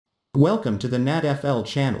Welcome to the NatFL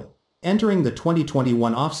channel. Entering the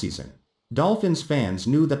 2021 offseason, Dolphins fans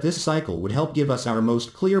knew that this cycle would help give us our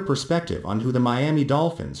most clear perspective on who the Miami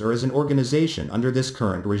Dolphins are as an organization under this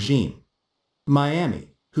current regime.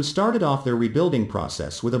 Miami, who started off their rebuilding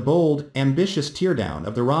process with a bold, ambitious teardown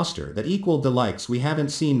of the roster that equaled the likes we haven't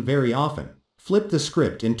seen very often, flipped the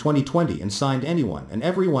script in 2020 and signed anyone and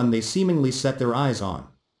everyone they seemingly set their eyes on,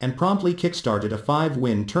 and promptly kickstarted a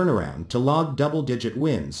 5-win turnaround to log double-digit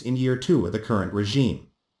wins in year 2 of the current regime.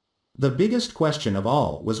 The biggest question of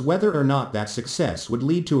all was whether or not that success would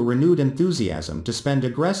lead to a renewed enthusiasm to spend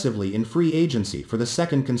aggressively in free agency for the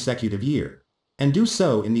second consecutive year, and do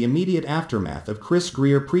so in the immediate aftermath of Chris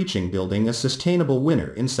Grier preaching building a sustainable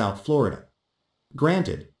winner in South Florida.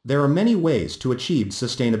 Granted, there are many ways to achieve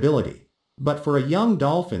sustainability, but for a young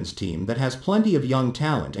Dolphins team that has plenty of young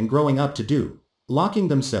talent and growing up to do, locking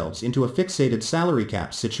themselves into a fixated salary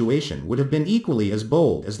cap situation would have been equally as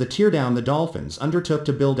bold as the teardown the Dolphins undertook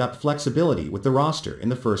to build up flexibility with the roster in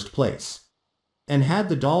the first place. And had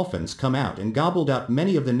the Dolphins come out and gobbled up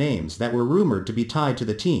many of the names that were rumored to be tied to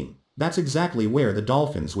the team, that's exactly where the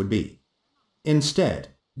Dolphins would be. Instead,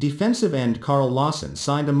 defensive end Carl Lawson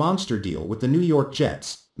signed a monster deal with the New York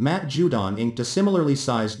Jets. Matt Judon inked a similarly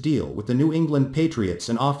sized deal with the New England Patriots,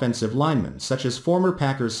 and offensive linemen such as former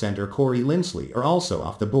Packers center Corey Linsley are also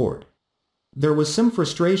off the board. There was some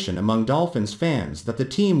frustration among Dolphins fans that the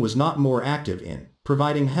team was not more active in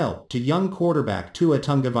providing help to young quarterback Tua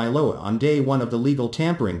Tagovailoa on day 1 of the legal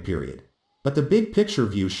tampering period, but the big picture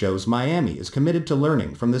view shows Miami is committed to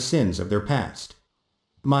learning from the sins of their past.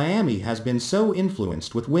 Miami has been so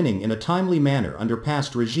influenced with winning in a timely manner under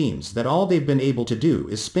past regimes that all they've been able to do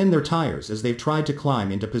is spin their tires as they've tried to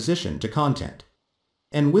climb into position to content.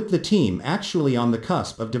 And with the team actually on the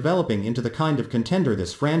cusp of developing into the kind of contender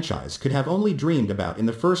this franchise could have only dreamed about in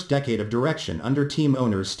the first decade of direction under team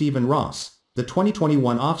owner Stephen Ross, the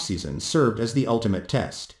 2021 offseason served as the ultimate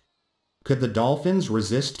test. Could the Dolphins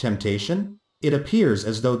resist temptation? It appears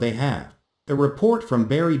as though they have. A report from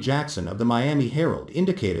Barry Jackson of the Miami Herald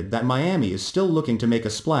indicated that Miami is still looking to make a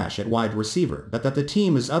splash at wide receiver, but that the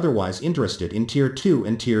team is otherwise interested in Tier 2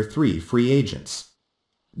 and Tier 3 free agents.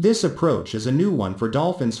 This approach is a new one for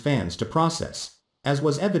Dolphins fans to process, as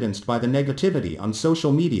was evidenced by the negativity on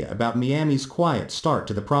social media about Miami's quiet start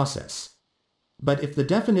to the process. But if the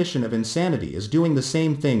definition of insanity is doing the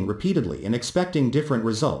same thing repeatedly and expecting different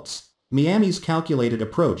results, Miami's calculated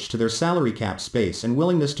approach to their salary cap space and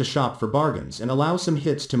willingness to shop for bargains and allow some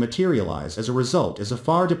hits to materialize as a result is a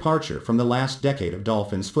far departure from the last decade of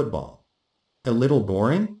Dolphins football. A little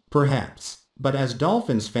boring? Perhaps. But as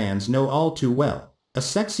Dolphins fans know all too well, a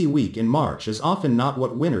sexy week in March is often not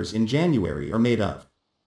what winners in January are made of.